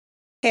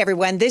Hey,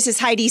 everyone. This is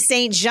Heidi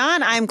St.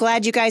 John. I'm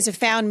glad you guys have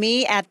found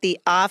me at the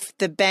Off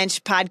the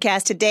Bench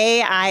podcast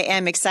today. I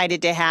am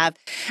excited to have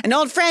an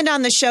old friend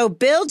on the show.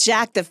 Bill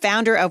Jack, the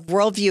founder of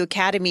Worldview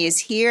Academy, is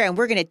here, and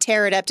we're going to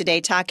tear it up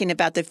today talking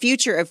about the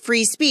future of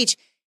free speech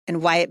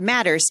and why it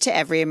matters to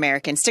every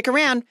American. Stick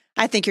around.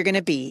 I think you're going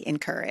to be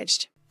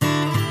encouraged.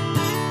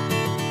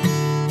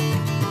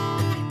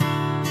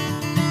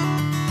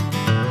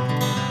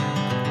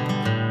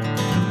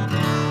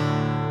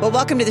 Well,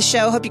 welcome to the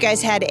show. Hope you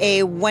guys had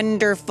a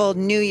wonderful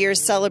New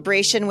Year's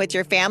celebration with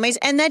your families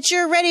and that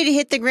you're ready to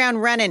hit the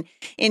ground running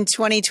in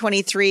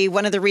 2023.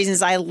 One of the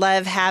reasons I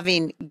love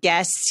having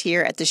guests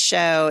here at the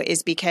show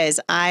is because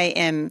I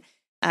am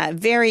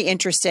very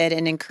interested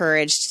and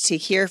encouraged to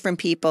hear from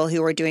people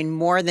who are doing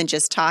more than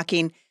just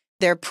talking.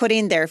 They're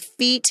putting their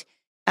feet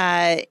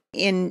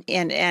in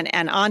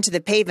and onto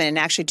the pavement and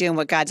actually doing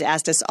what God's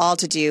asked us all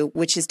to do,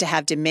 which is to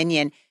have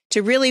dominion,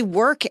 to really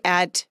work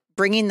at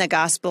bringing the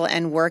gospel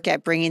and work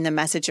at bringing the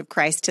message of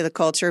Christ to the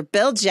culture.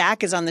 Bill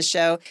Jack is on the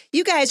show.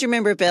 You guys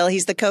remember Bill.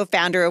 He's the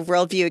co-founder of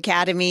Worldview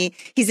Academy.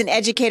 He's an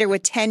educator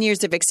with 10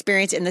 years of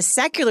experience in the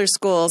secular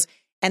schools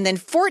and then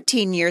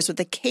 14 years with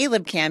the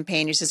Caleb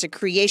Campaign, which is a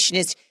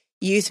creationist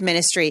youth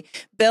ministry.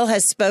 Bill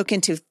has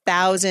spoken to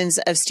thousands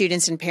of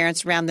students and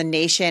parents around the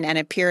nation and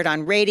appeared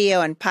on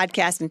radio and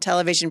podcast and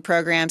television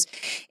programs.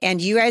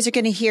 And you guys are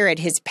going to hear it.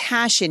 His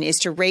passion is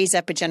to raise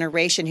up a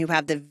generation who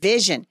have the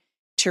vision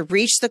to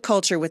reach the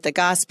culture with the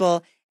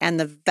gospel and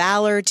the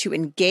valor to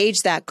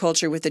engage that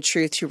culture with the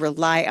truth, to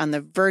rely on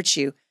the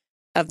virtue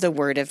of the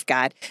word of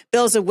God.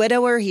 Bill's a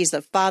widower. He's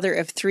the father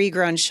of 3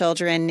 grown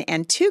children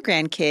and 2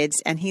 grandkids,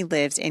 and he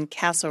lives in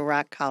Castle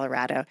Rock,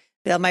 Colorado.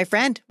 Bill, my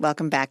friend,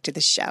 welcome back to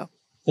the show.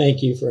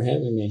 Thank you for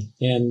having me.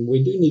 And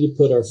we do need to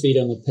put our feet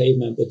on the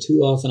pavement, but too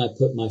often I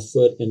put my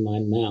foot in my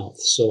mouth.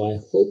 So I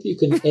hope you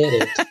can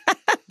edit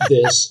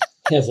this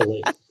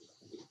heavily.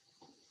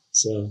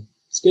 So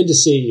it's good to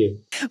see you.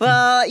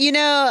 Well,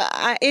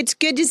 it's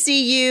good to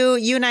see you.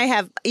 You and I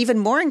have even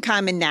more in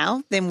common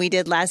now than we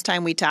did last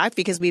time we talked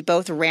because we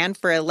both ran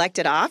for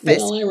elected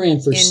office. Well, I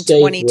ran for in state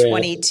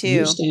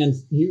 2022. Rep.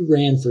 You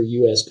ran for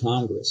U.S.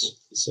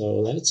 Congress,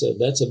 so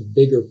that's a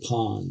bigger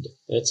pond.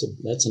 That's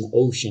an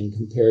ocean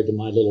compared to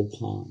my little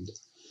pond.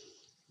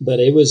 But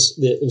it was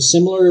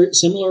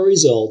similar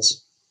results.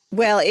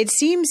 Well, it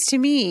seems to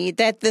me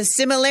that the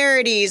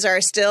similarities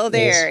are still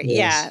there. Yes.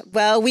 Yeah.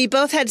 Well, we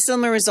both had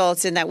similar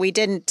results in that we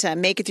didn't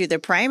make it through the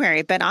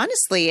primary. But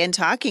honestly, in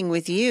talking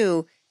with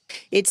you,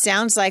 it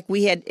sounds like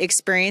we had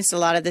experienced a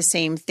lot of the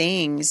same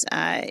things,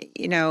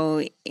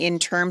 in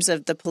terms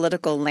of the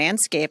political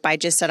landscape. I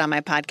just said on my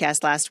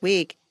podcast last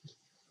week,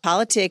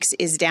 politics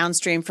is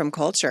downstream from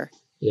culture.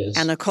 Yes.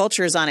 And the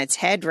culture is on its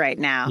head right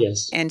now.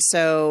 Yes. And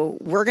so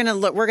we're going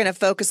to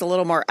focus a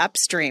little more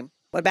upstream.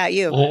 What about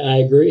you? I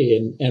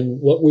agree.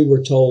 And what we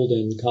were told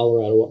in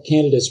Colorado, what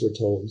candidates were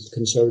told,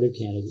 conservative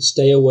candidates,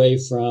 stay away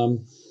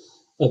from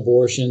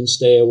abortion,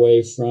 stay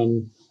away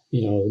from,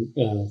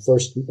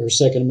 First or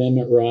Second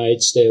Amendment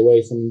rights, stay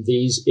away from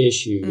these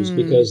issues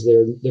because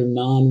they're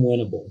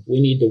non-winnable.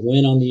 We need to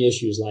win on the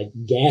issues like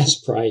gas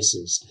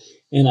prices.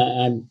 And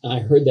I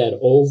heard that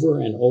over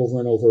and over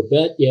and over.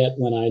 But yet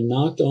when I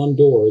knocked on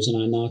doors,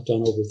 and I knocked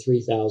on over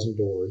 3,000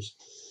 doors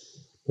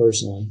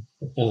personally,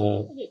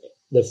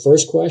 the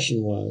first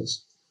question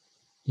was,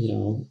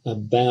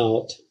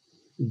 about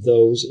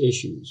those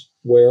issues.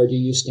 Where do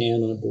you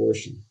stand on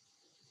abortion?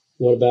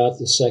 What about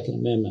the Second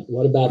Amendment?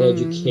 What about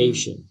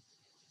education?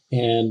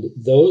 And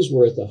those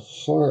were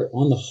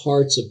on the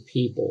hearts of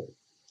people.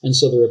 And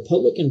so the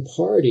Republican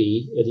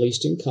Party, at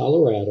least in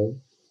Colorado,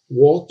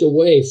 walked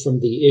away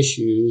from the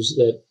issues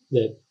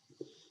that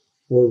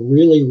were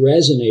really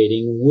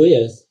resonating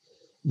with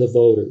the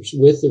voters,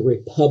 with the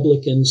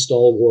Republican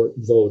stalwart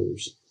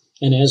voters.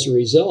 And as a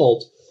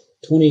result,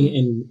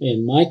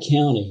 in my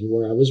county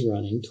where I was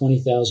running,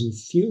 20,000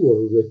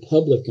 fewer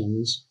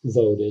Republicans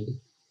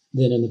voted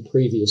than in the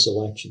previous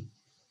election.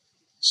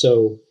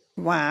 So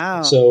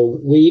wow. So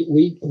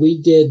we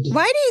did.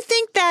 Why do you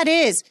think that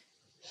is?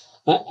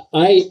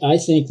 I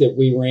think that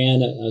we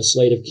ran a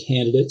slate of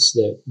candidates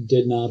that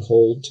did not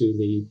hold to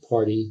the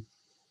party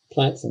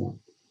platform.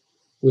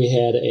 We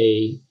had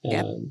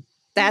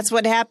That's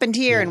what happened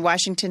here in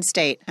Washington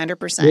State,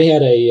 100%. We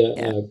had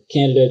a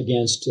candidate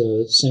against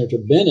Senator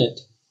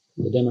Bennett,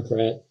 the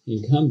Democrat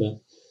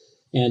incumbent,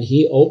 and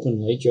he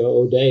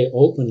Joe O'Dea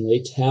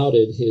openly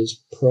touted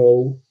his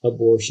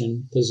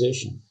pro-abortion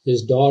position.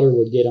 His daughter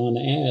would get on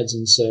ads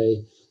and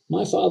say,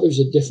 my father's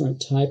a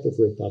different type of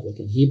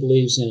Republican. He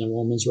believes in a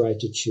woman's right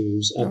to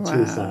choose up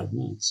through 5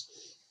 months.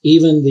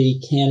 Even the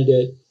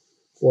candidate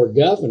for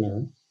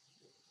governor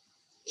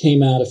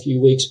came out a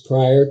few weeks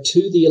prior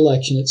to the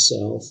election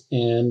itself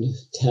and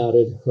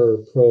touted her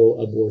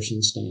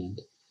pro-abortion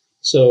stand.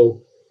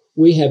 So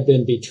we have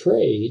been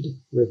betrayed.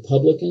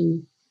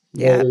 Republican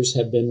voters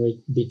have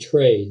been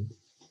betrayed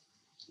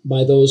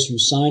by those who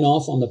sign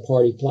off on the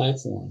party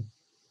platform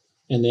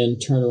and then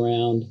turn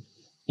around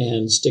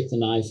and stick the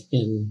knife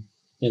in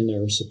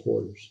their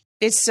supporters.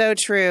 It's so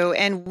true.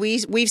 And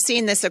we've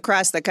seen this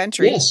across the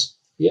country.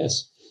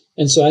 Yes.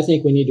 And so I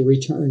think we need to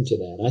return to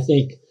that. I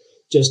think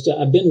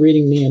I've been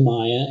reading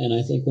Nehemiah, and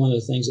I think one of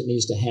the things that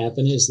needs to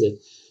happen is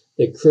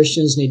that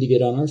Christians need to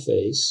get on our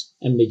face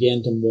and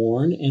begin to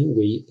mourn and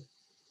weep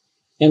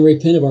and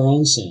repent of our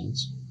own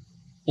sins.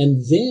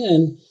 And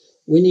then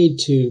we need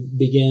to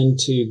begin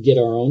to get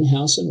our own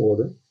house in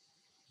order.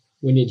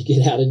 We need to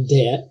get out of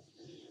debt.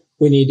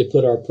 We need to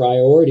put our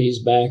priorities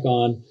back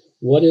on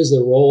what is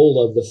the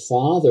role of the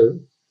father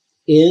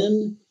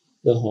in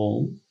the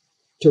home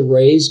to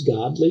raise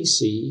godly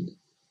seed.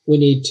 We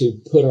need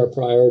to put our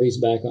priorities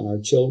back on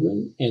our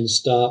children and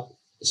stop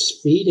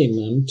feeding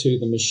them to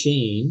the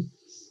machine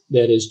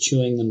that is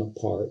chewing them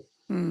apart.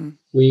 Mm.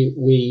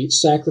 We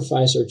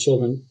sacrifice our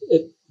children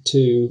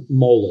to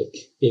Moloch,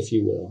 if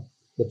you will.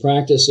 The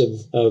practice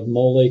of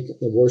Moloch,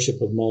 the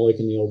worship of Moloch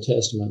in the Old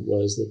Testament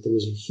was that there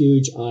was a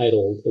huge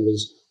idol that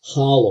was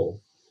hollow.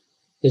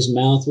 His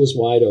mouth was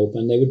wide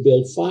open. They would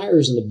build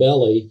fires in the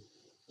belly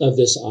of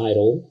this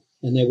idol,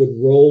 and they would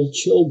roll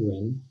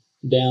children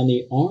down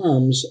the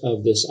arms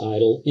of this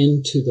idol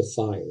into the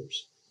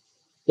fires.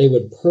 They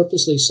would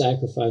purposely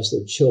sacrifice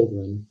their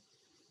children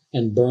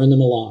and burn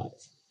them alive.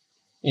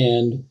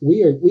 And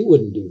we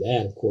wouldn't do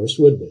that, of course,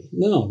 would we?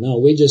 No,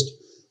 we just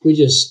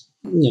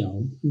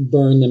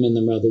burn them in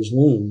the mother's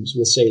wombs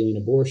with saline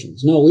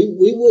abortions. No,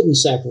 we wouldn't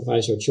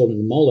sacrifice our children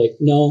to Moloch.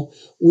 No,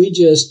 we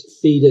just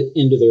feed it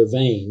into their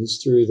veins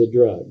through the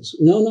drugs.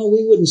 No,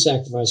 we wouldn't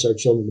sacrifice our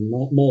children to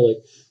Moloch.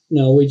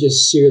 No, we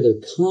just sear their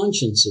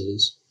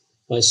consciences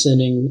by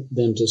sending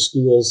them to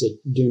schools that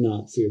do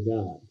not fear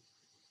God.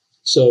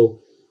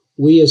 So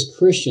we as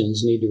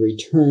Christians need to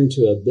return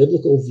to a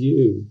biblical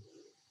view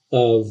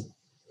of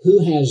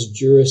who has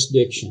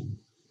jurisdiction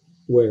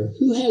where,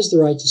 who has the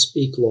right to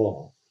speak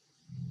law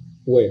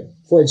where.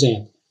 For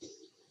example,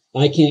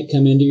 I can't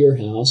come into your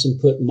house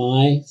and put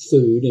my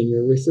food in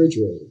your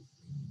refrigerator.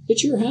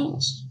 It's your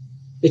house.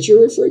 It's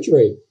your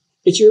refrigerator.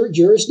 It's your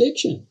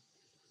jurisdiction.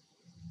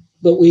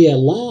 But we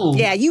allow...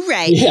 Yeah, you're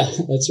right. Yeah,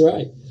 that's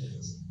right.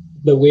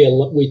 But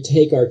we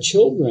take our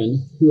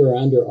children who are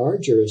under our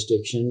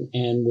jurisdiction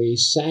and we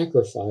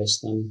sacrifice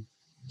them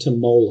to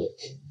Moloch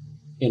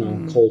in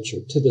our culture,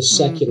 to the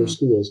secular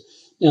schools.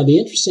 Now, the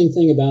interesting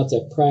thing about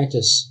that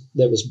practice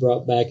that was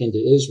brought back into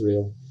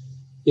Israel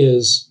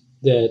is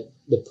that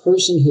the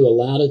person who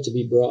allowed it to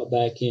be brought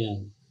back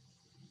in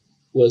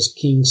was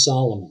King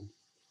Solomon.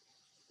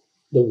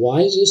 The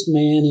wisest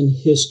man in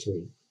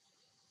history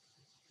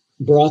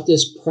brought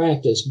this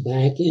practice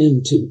back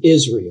into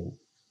Israel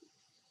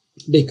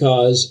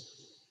because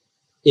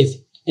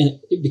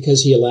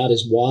he allowed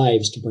his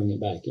wives to bring it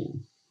back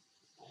in.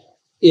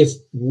 If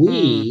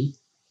we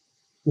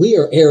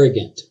are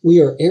arrogant.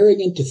 We are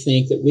arrogant to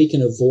think that we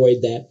can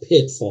avoid that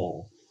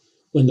pitfall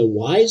when the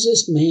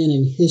wisest man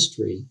in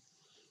history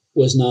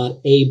was not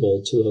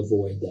able to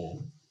avoid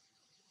that.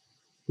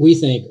 We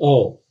think,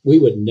 we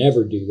would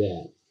never do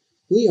that.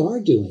 We are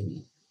doing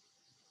it.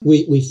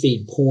 We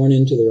feed porn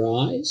into their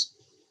eyes,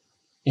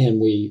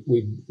 and we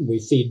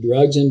feed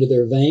drugs into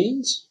their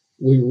veins.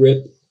 We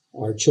rip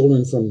our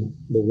children from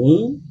the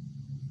womb.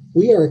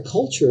 We are a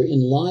culture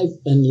in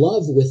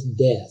love with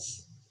death.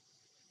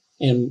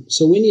 And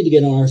so we need to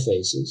get on our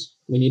faces.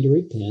 We need to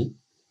repent.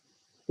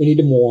 We need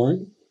to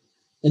mourn.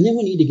 And then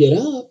we need to get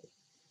up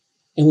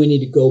and we need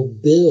to go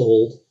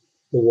build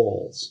the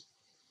walls.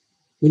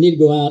 We need to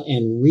go out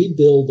and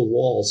rebuild the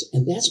walls.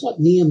 And that's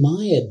what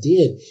Nehemiah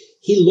did.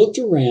 He looked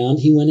around.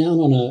 He went out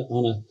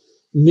on a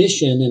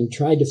mission and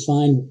tried to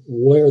find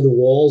where the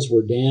walls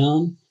were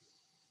down.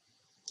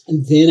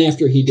 And then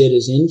after he did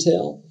his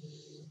intel,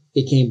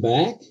 he came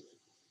back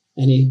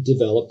and he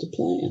developed a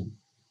plan.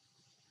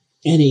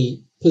 And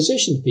he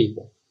positioned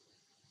people.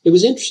 It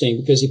was interesting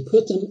because he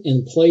put them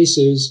in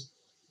places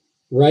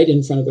right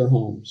in front of their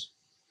homes.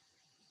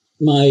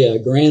 My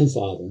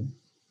grandfather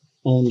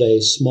owned a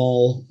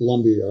small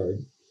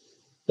lumberyard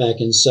back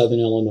in southern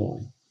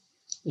Illinois.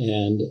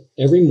 And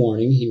every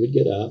morning he would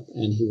get up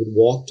and he would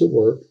walk to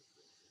work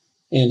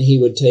and he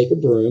would take a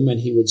broom and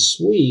he would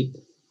sweep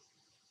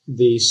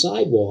the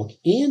sidewalk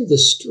and the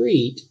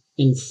street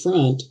in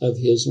front of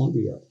his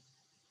lumberyard.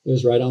 It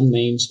was right on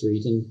Main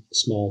Street in a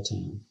small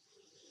town.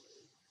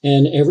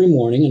 And every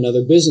morning,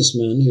 another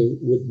businessman who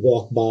would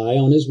walk by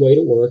on his way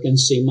to work and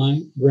see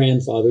my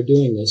grandfather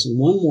doing this. And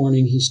one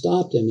morning he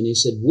stopped him and he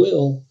said,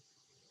 "Will,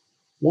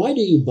 why do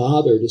you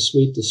bother to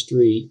sweep the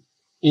street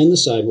and the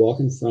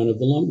sidewalk in front of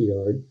the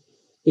lumberyard?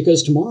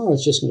 Because tomorrow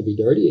it's just going to be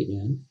dirty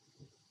again."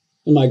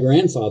 And my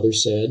grandfather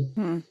said,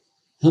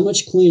 "How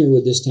much cleaner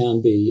would this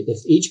town be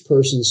if each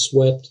person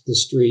swept the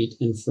street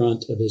in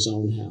front of his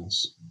own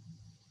house?"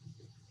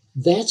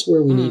 That's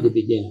where we need to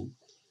begin.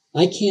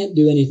 I can't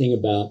do anything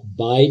about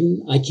Biden.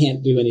 I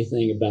can't do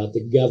anything about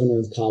the governor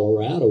of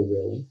Colorado,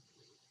 really.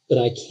 But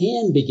I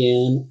can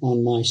begin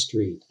on my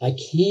street. I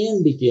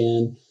can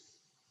begin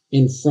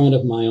in front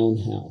of my own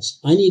house.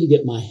 I need to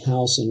get my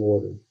house in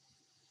order.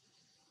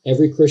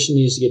 Every Christian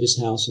needs to get his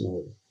house in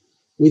order.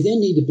 We then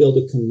need to build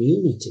a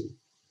community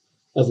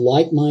of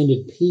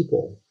like-minded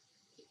people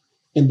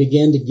and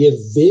begin to give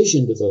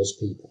vision to those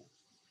people.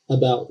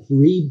 about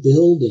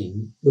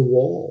rebuilding the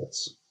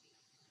walls.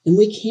 And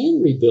we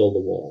can rebuild the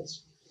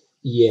walls.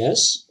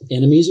 Yes,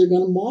 enemies are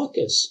going to mock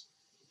us.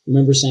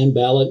 Remember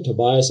Sanballat and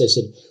Tobias? They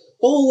said,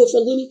 oh, if a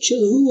little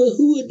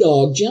chihuahua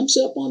dog jumps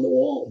up on the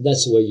wall.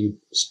 That's the way you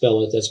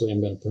spell it. That's the way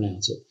I'm going to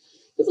pronounce it.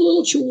 If a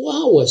little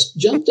chihuahua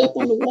jumped up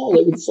on the wall,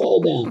 it would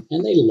fall down.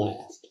 And they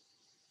laughed.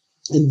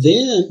 And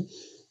then,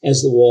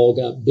 as the wall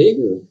got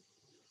bigger,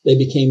 they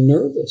became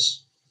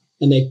nervous.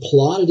 And they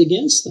plotted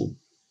against them.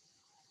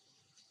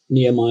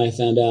 Nehemiah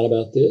found out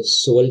about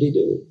this. So what did he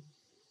do?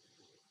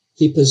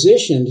 He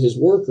positioned his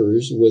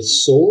workers with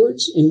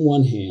swords in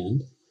one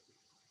hand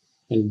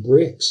and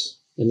bricks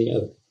in the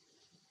other.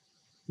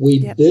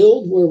 We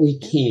build where we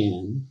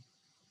can,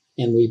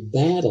 and we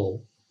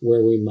battle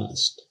where we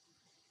must.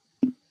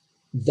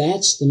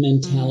 That's the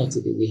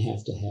mentality that we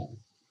have to have.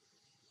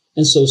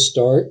 And so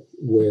start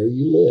where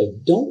you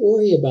live. Don't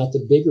worry about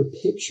the bigger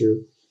picture.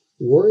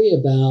 Worry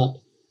about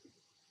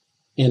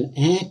and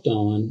act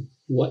on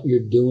what you're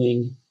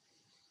doing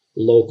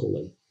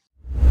locally.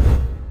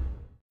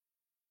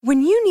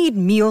 When you need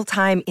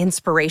mealtime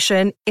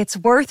inspiration, it's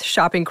worth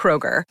shopping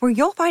Kroger, where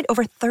you'll find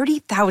over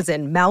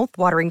 30,000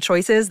 mouth-watering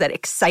choices that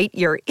excite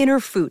your inner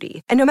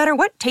foodie. And no matter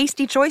what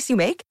tasty choice you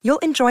make, you'll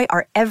enjoy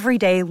our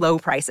everyday low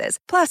prices,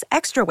 plus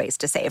extra ways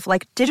to save,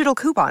 like digital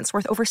coupons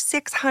worth over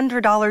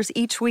 $600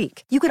 each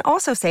week. You can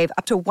also save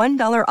up to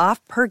 $1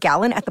 off per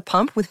gallon at the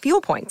pump with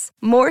fuel points.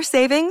 More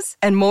savings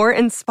and more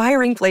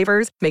inspiring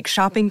flavors make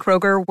shopping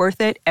Kroger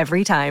worth it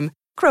every time.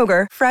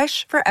 Kroger,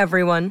 fresh for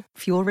everyone.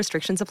 Fuel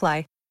restrictions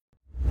apply.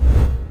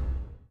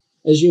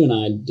 As you and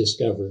I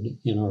discovered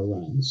in our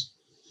runs,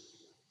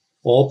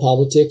 all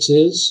politics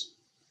is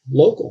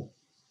local.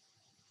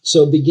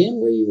 So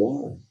begin where you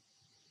are.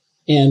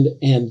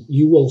 And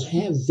you will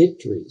have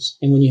victories.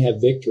 And when you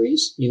have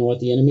victories, you know what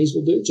the enemies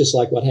will do? Just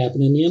like what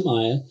happened in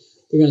Nehemiah.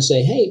 They're going to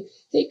say, hey,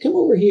 come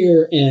over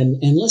here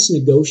and let's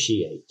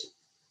negotiate.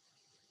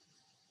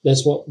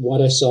 That's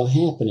what I saw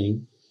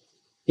happening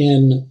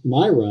in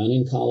my run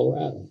in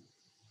Colorado.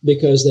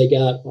 Because they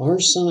got our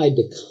side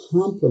to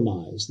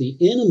compromise. The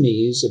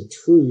enemies of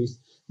truth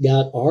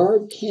got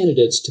our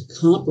candidates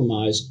to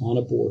compromise on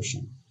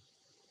abortion,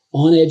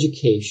 on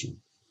education,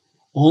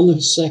 on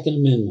the Second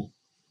Amendment,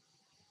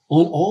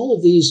 on all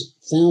of these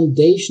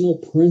foundational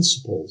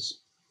principles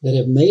that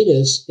have made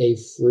us a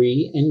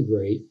free and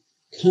great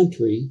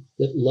country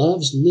that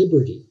loves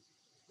liberty.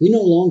 We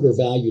no longer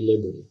value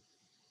liberty.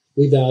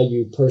 We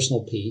value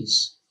personal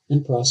peace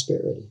and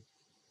prosperity.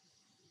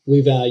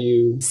 We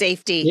value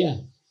safety. Yeah.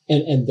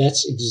 And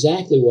that's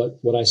exactly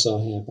what I saw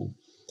happen.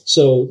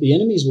 So the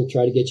enemies will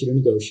try to get you to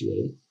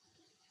negotiate.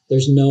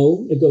 There's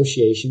no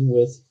negotiation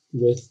with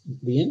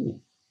the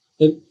enemy.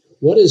 And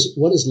what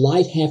does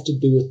light have to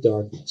do with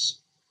darkness?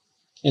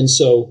 And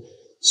so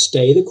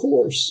stay the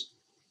course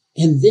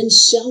and then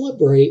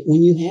celebrate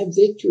when you have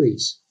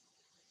victories.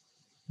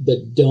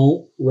 But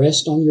don't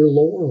rest on your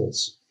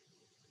laurels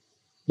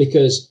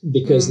because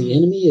the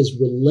enemy is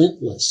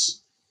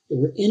relentless.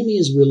 The enemy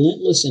is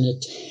relentless in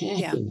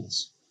attacking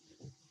us.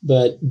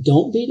 But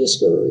don't be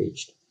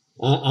discouraged.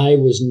 I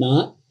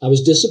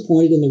was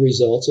disappointed in the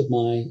results of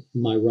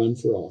my run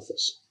for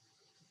office.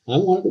 I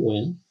wanted to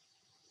win.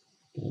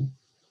 Okay.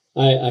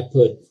 I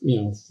put,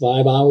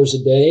 5 hours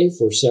a day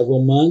for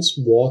several months,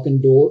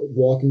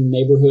 walking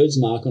neighborhoods,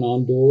 knocking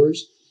on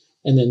doors,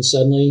 and then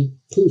suddenly,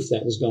 poof,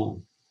 that was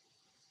gone.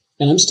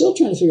 And I'm still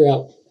trying to figure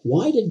out,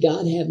 why did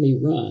God have me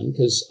run?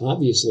 Because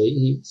obviously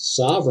he's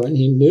sovereign.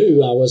 He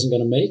knew I wasn't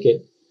going to make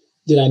it.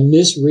 Did I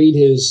misread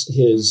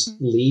his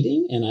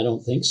leading? And I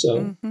don't think so.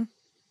 Mm-hmm.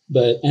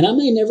 And I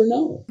may never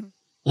know.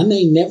 I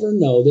may never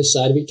know this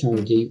side of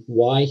eternity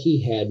why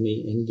he had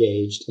me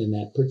engaged in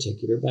that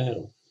particular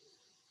battle.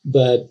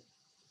 But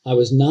I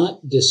was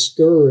not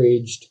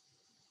discouraged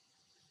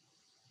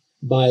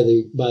by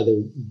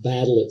the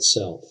battle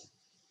itself.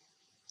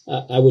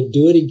 I would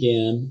do it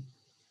again,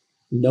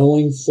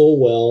 knowing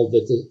full well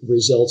that the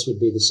results would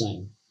be the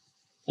same.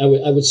 I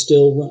would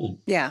still run.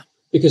 Yeah.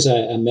 Because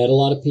I met a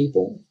lot of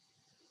people.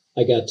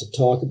 I got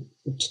to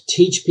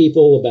teach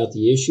people about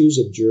the issues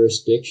of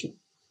jurisdiction.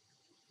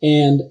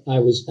 And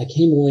I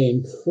came away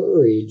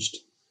encouraged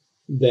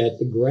that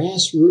the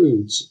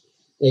grassroots,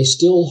 they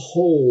still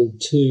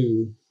hold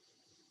to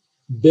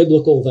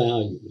biblical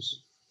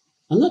values.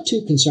 I'm not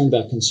too concerned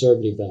about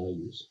conservative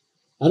values.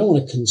 I don't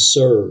want to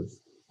conserve.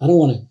 I don't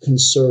want to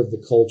conserve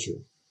the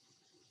culture.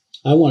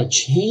 I want to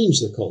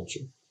change the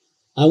culture.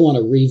 I want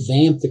to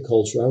revamp the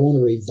culture. I want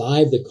to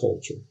revive the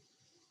culture.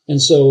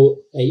 And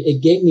so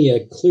it gave me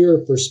a clearer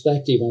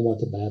perspective on what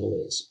the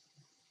battle is.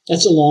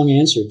 That's a long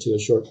answer to a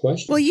short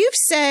question. Well, you've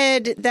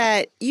said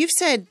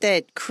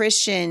that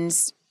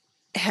Christians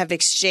have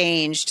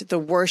exchanged the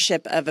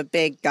worship of a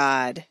big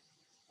God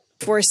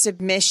for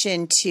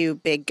submission to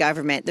big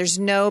government. There's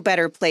no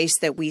better place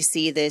that we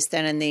see this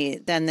than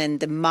in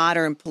the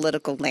modern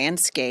political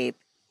landscape.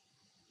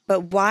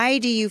 But why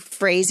do you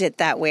phrase it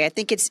that way? I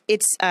think it's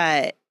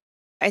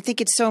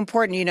so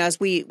important, as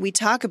we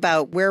talk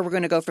about where we're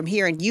going to go from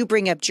here, and you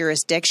bring up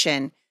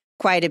jurisdiction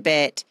quite a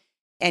bit.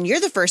 And you're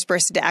the first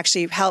person to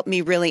actually help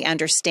me really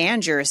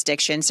understand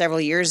jurisdiction. Several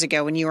years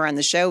ago when you were on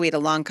the show, we had a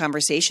long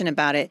conversation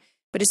about it.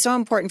 But it's so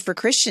important for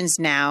Christians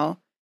now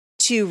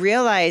to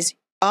realize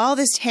all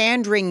this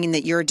hand-wringing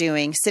that you're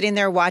doing, sitting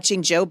there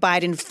watching Joe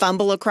Biden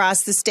fumble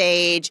across the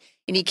stage,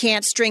 and he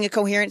can't string a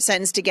coherent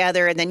sentence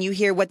together, and then you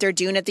hear what they're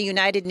doing at the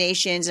United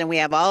Nations, and we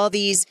have all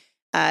these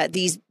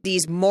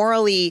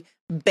morally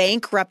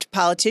bankrupt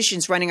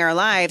politicians running our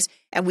lives,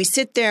 and we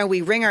sit there and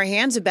we wring our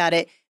hands about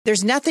it.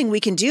 There's nothing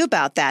we can do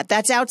about that.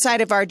 That's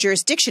outside of our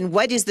jurisdiction.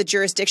 What is the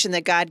jurisdiction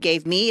that God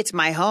gave me? It's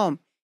my home.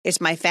 It's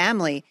my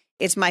family.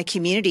 It's my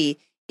community.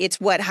 It's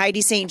what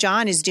Heidi St.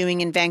 John is doing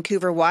in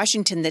Vancouver,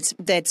 Washington,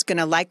 that's going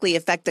to likely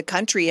affect the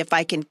country if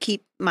I can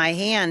keep my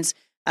hands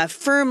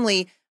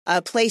firmly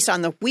placed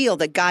on the wheel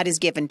that God has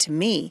given to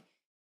me.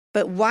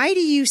 But why do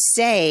you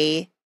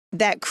say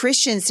that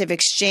Christians have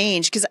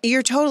exchanged? Because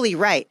you're totally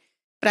right.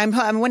 But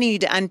I'm wanting you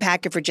to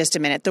unpack it for just a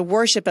minute. The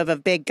worship of a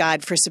big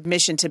God for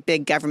submission to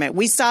big government.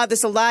 We saw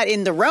this a lot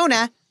in the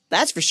Rona.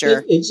 That's for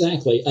sure.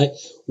 Exactly.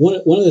 One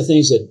of the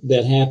things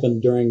that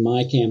happened during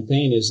my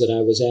campaign is that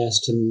I was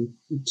asked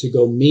to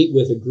go meet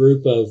with a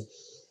group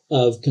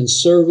of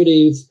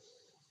conservative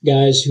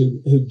guys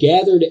who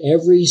gathered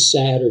every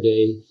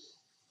Saturday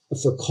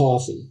for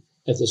coffee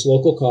at this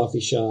local coffee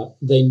shop.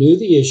 They knew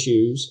the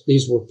issues.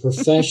 These were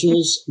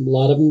professionals. A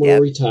lot of them were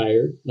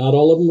retired. Not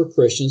all of them were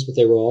Christians, but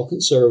they were all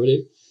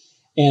conservative.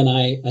 And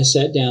I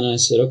sat down and I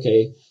said,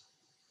 okay,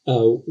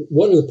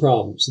 what are the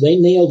problems? They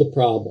nailed the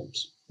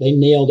problems. They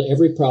nailed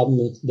every problem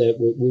that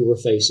we were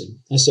facing.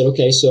 I said,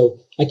 okay, so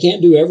I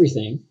can't do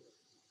everything.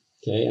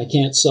 Okay, I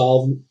can't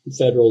solve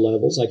federal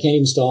levels. I can't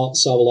even solve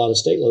a lot of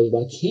state levels,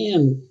 but I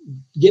can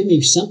give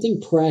me something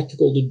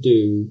practical to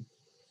do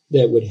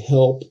that would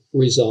help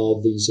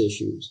resolve these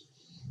issues.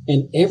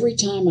 And every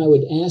time I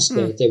would ask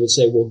that, they would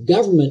say, well,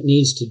 government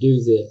needs to do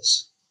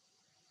this.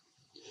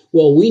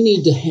 Well, we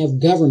need to have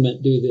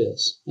government do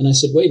this. And I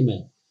said, wait a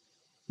minute.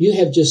 You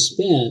have just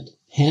spent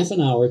half an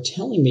hour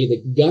telling me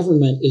that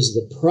government is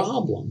the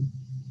problem,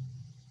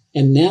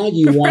 and now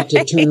you want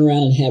to turn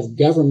around and have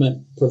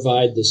government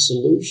provide the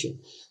solution.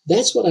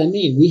 That's what I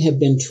mean. We have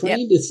been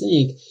trained to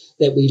think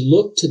that we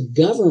look to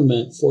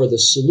government for the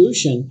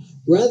solution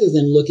rather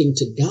than looking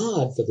to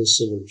God for the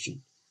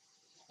solution.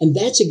 And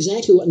that's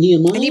exactly what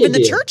Nehemiah did. And even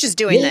the church is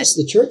doing Yes,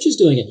 the church is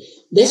doing it.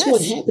 That's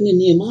what happened in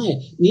Nehemiah.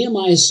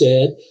 Nehemiah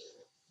said,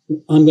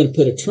 I'm going to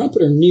put a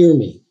trumpeter near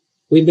me.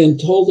 We've been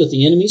told that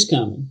the enemy's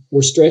coming.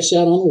 We're stretched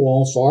out on the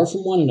wall, far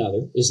from one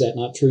another. Is that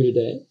not true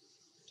today?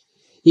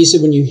 He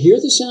said, when you hear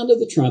the sound of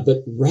the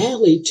trumpet,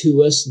 rally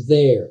to us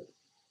there.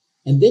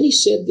 And then he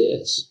said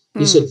this.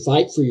 He said,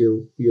 fight for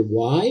your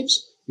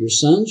wives, your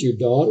sons, your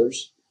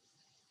daughters.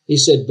 He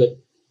said,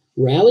 but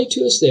rally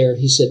to us there.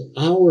 He said,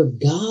 our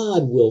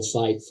God will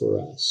fight for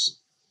us.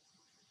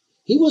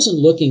 He wasn't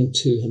looking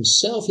to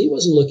himself. He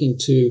wasn't looking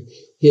to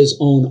his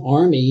own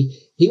army.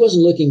 He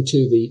wasn't looking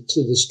to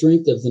the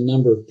strength of the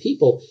number of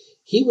people.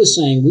 He was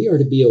saying we are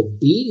to be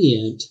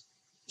obedient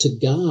to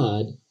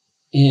God,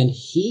 and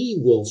he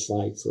will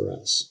fight for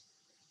us.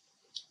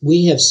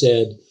 We have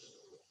said,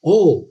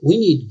 oh, we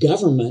need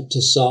government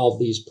to solve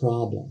these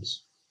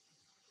problems.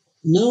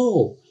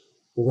 No,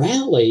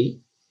 rally,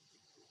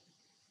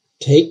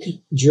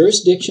 take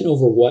jurisdiction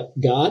over what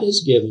God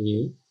has given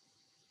you,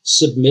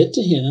 submit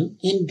to him,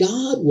 and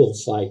God will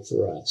fight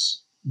for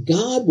us.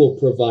 God will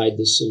provide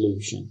the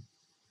solution.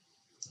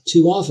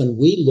 Too often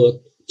we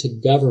look to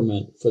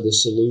government for the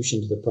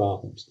solution to the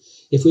problems.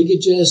 If we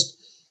could just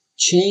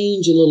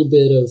change a little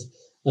bit of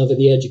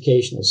the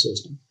educational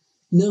system.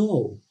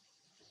 No.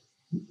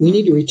 We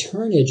need to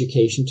return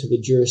education to the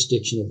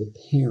jurisdiction of the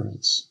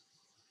parents.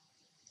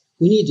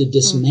 We need to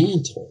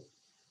dismantle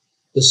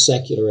the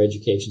secular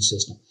education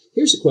system.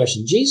 Here's the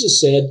question.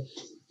 Jesus said,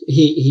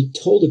 he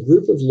told a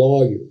group of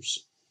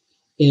lawyers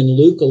in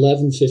Luke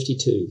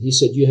 11:52, he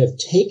said, you have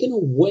taken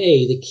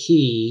away the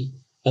key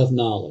of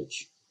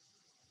knowledge.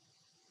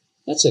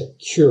 That's a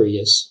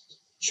curious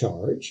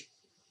charge.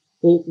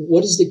 Well,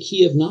 what is the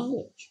key of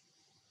knowledge?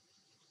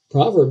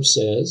 Proverbs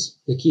says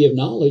the key of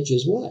knowledge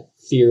is what?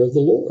 Fear of the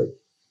Lord.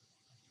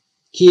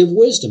 Key of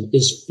wisdom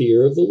is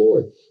fear of the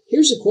Lord.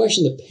 Here's a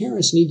question that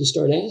parents need to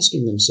start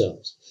asking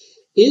themselves.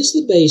 Is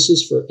the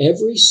basis for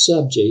every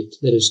subject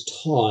that is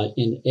taught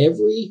in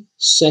every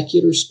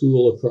secular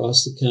school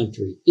across the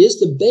country, is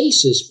the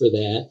basis for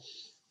that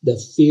the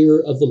fear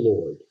of the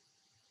Lord?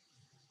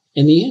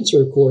 And the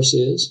answer, of course,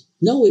 is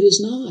no, it is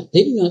not.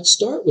 They do not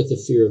start with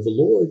the fear of the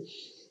Lord.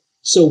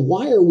 So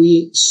why are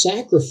we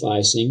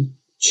sacrificing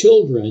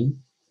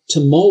children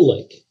to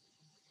Molech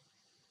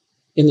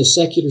in the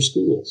secular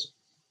schools?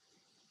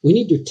 We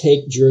need to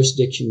take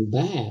jurisdiction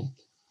back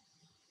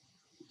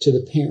to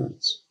the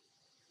parents.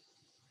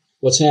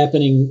 What's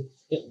happening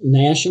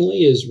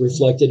nationally is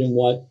reflected in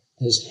what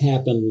has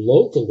happened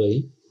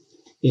locally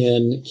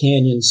in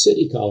Canyon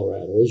City,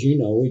 Colorado. As you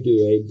know, we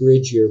do a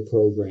bridge year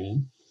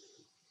program,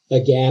 a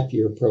gap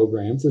year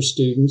program for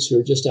students who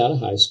are just out of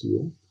high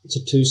school. It's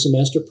a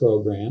 2-semester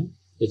program.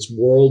 It's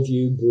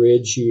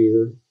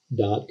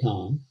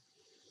worldviewbridgeyear.com.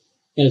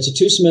 And it's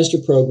a 2-semester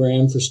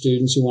program for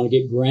students who want to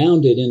get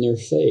grounded in their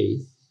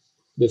faith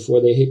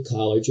before they hit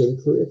college or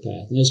the career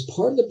path. And as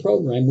part of the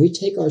program, we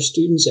take our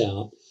students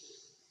out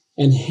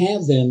and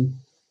have them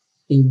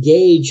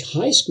engage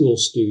high school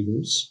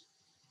students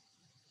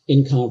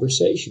in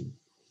conversation.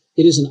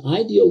 It is an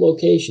ideal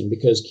location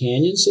because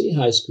Canyon City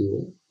High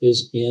School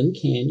is in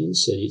Canyon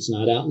City. It's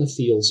not out in the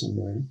field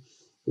somewhere.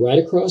 Right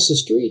across the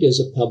street is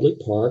a public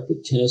park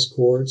with tennis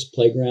courts,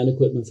 playground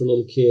equipment for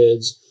little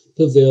kids,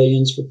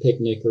 pavilions for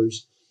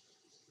picnickers,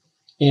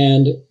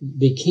 and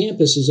the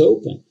campus is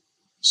open.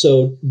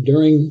 So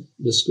during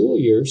the school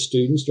year,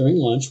 students during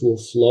lunch will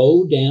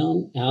flow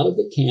down out of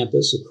the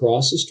campus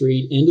across the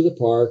street into the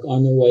park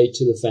on their way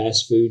to the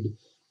fast food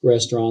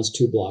restaurants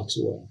 2 blocks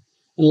away.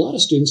 And a lot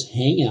of students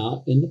hang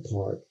out in the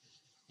park.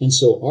 And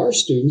so our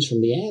students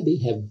from the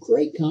Abbey have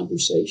great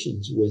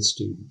conversations with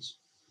students.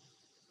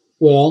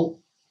 Well,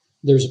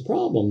 there's a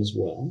problem as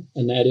well,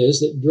 and that is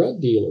that drug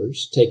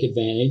dealers take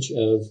advantage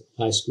of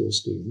high school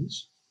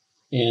students.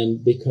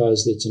 And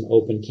because it's an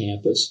open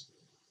campus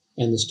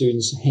and the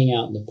students hang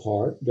out in the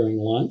park during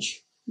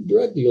lunch,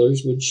 drug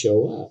dealers would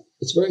show up.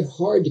 It's very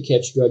hard to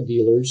catch drug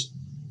dealers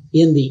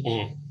in the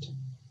act.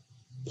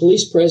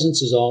 Police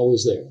presence is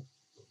always there.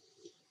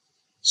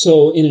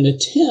 So in an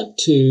attempt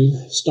to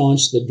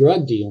staunch the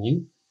drug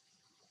dealing,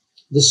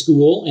 the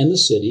school and the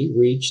city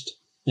reached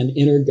an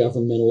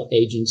intergovernmental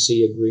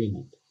agency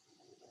agreement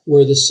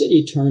where the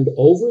city turned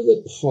over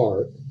the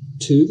park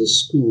to the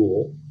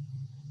school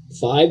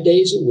 5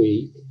 days a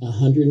week,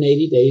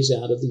 180 days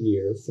out of the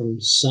year, from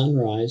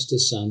sunrise to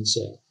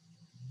sunset.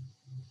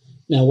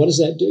 Now, what does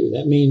that do?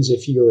 That means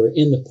if you're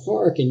in the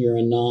park and you're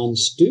a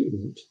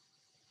non-student,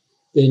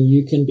 then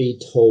you can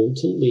be told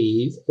to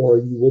leave or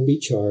you will be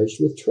charged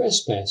with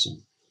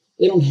trespassing.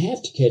 They don't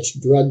have to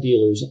catch drug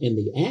dealers in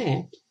the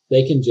act.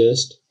 They can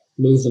just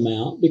move them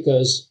out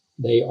because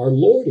they are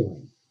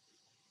loitering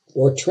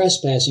or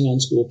trespassing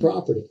on school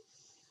property.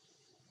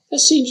 That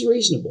seems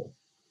reasonable.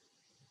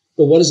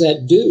 But what does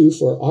that do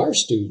for our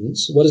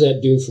students? What does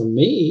that do for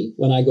me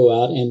when I go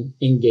out and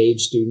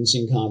engage students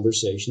in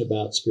conversation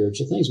about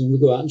spiritual things? When we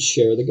go out and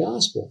share the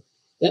gospel,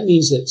 that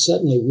means that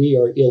suddenly we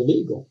are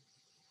illegal.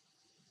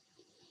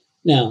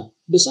 Now,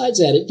 besides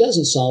that, it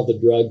doesn't solve the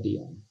drug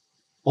dealing.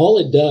 All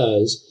it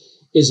does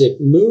is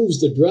it moves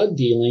the drug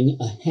dealing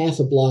a half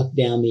a block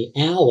down the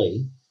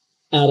alley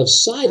out of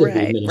sight of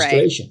the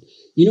administration. Right.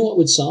 You know what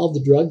would solve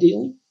the drug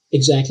dealing?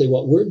 Exactly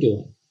what we're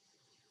doing.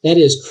 That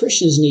is,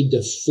 Christians need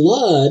to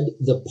flood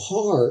the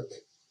park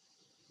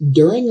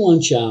during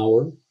lunch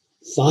hour,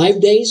 5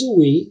 days a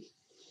week,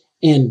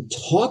 and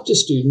talk to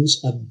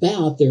students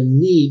about their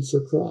need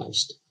for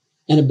Christ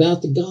and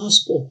about the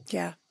gospel.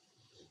 Yeah.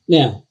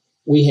 Now,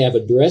 we have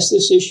addressed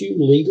this issue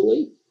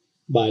legally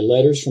by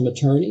letters from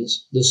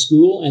attorneys. The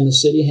school and the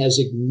city has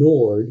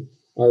ignored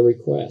our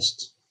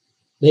requests.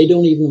 They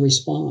don't even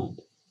respond.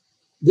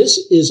 This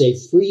is a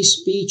free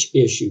speech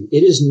issue.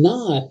 It is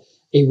not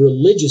a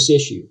religious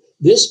issue.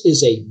 This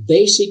is a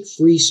basic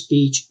free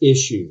speech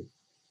issue.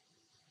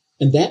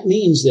 And that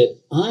means that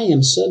I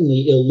am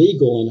suddenly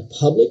illegal in a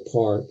public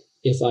park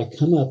if I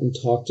come up and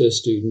talk to a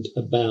student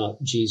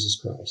about Jesus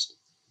Christ.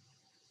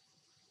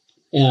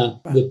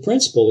 The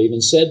principal even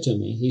said to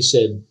me, he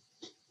said,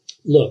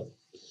 look,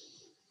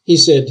 he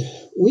said,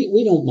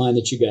 we don't mind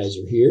that you guys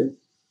are here.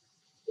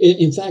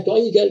 In fact,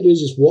 all you got to do is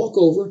just walk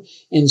over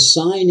and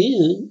sign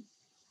in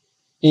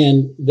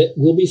and that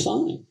we'll be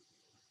fine.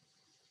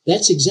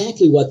 That's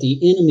exactly what the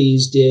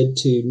enemies did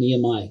to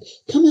Nehemiah.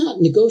 Come out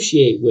and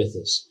negotiate with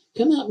us.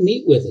 Come out and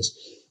meet with us.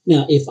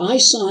 Now, if I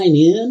sign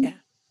in,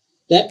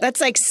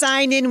 that's like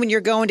sign in when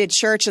you're going to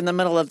church in the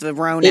middle of the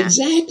Rona.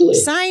 Exactly.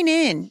 Sign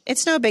in.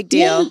 It's no big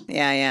deal.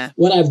 Yeah.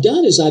 What I've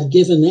done is I've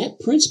given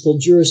that principal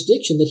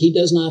jurisdiction that he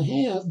does not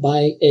have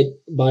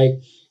by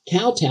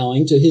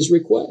kowtowing to his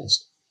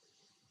request.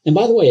 And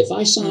by the way, if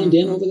I signed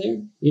in over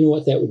there, you know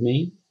what that would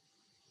mean?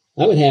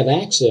 I would have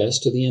access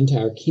to the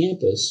entire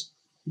campus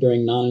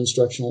during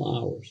non-instructional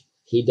hours.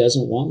 He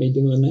doesn't want me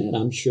doing that,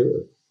 I'm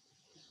sure.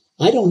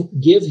 I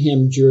don't give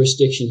him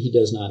jurisdiction he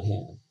does not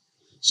have.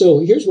 So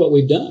here's what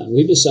we've done.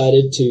 We've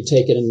decided to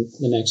take it in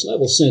the next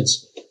level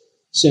since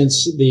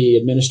the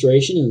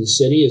administration and the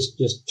city is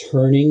just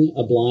turning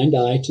a blind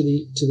eye to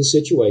the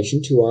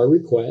situation, to our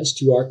request,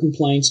 to our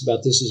complaints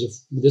about this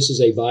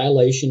is a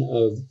violation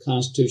of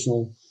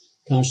constitutional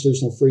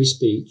free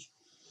speech.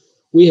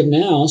 We have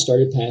now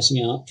started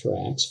passing out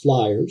tracts,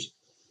 flyers,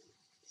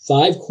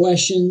 5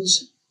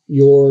 questions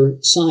your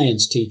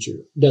science teacher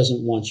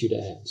doesn't want you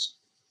to ask.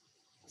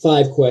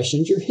 5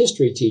 questions your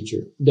history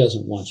teacher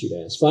doesn't want you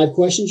to ask. 5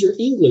 questions your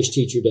English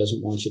teacher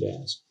doesn't want you to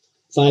ask.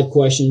 5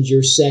 questions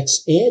your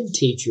sex ed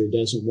teacher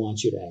doesn't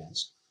want you to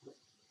ask.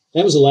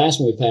 That was the last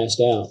one we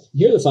passed out.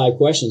 Here are the 5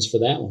 questions for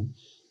that one.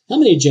 How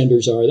many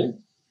genders are there?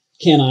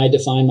 Can I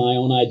define my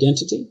own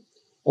identity?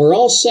 Are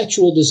all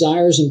sexual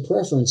desires and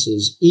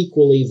preferences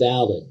equally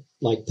valid,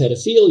 like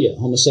pedophilia,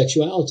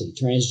 homosexuality,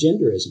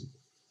 transgenderism?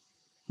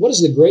 What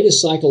is the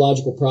greatest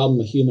psychological problem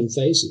a human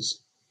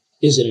faces?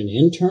 Is it an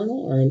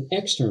internal or an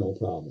external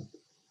problem?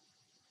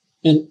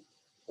 And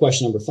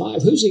Question number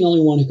 5, who's the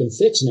only one who can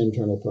fix an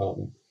internal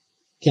problem?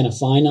 Can a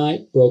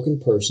finite, broken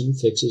person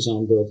fix his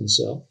own broken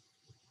self?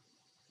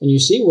 And you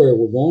see where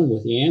we're going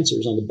with the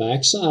answers. On the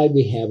back side,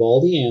 we have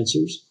all the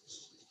answers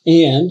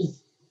and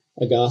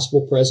a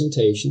gospel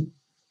presentation.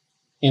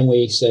 And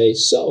we say,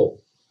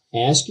 so,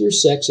 ask your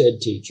sex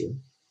ed teacher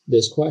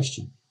this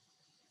question.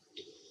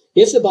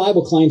 If the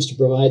Bible claims to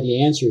provide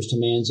the answers to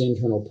man's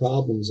internal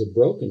problems of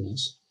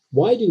brokenness,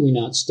 why do we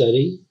not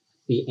study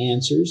the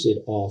answers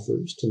it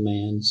offers to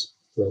man's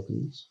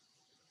brokenness?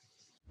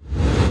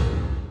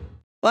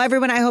 Well,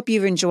 everyone, I hope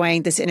you're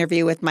enjoying this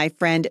interview with my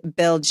friend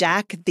Bill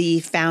Jack,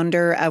 the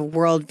founder of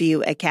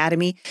Worldview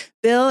Academy.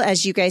 Bill,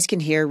 as you guys can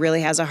hear,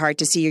 really has a heart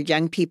to see your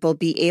young people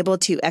be able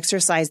to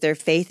exercise their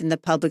faith in the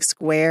public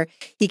square.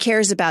 He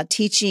cares about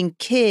teaching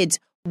kids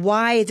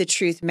why the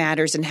truth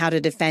matters and how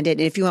to defend it.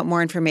 And if you want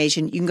more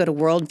information, you can go to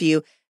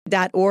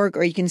worldview.org,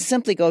 or you can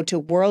simply go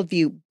to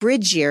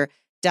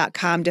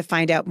worldviewbridgeyear.com to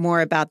find out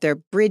more about their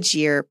Bridge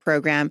Year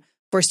program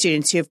for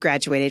students who have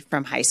graduated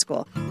from high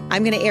school.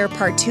 I'm going to air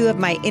part 2 of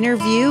my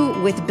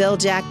interview with Bill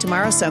Jack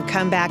tomorrow, so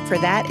come back for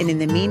that. And in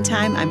the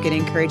meantime, I'm going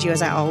to encourage you,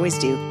 as I always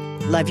do,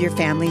 love your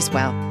families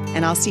well.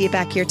 And I'll see you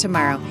back here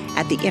tomorrow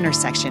at the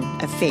intersection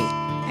of faith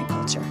and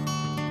culture.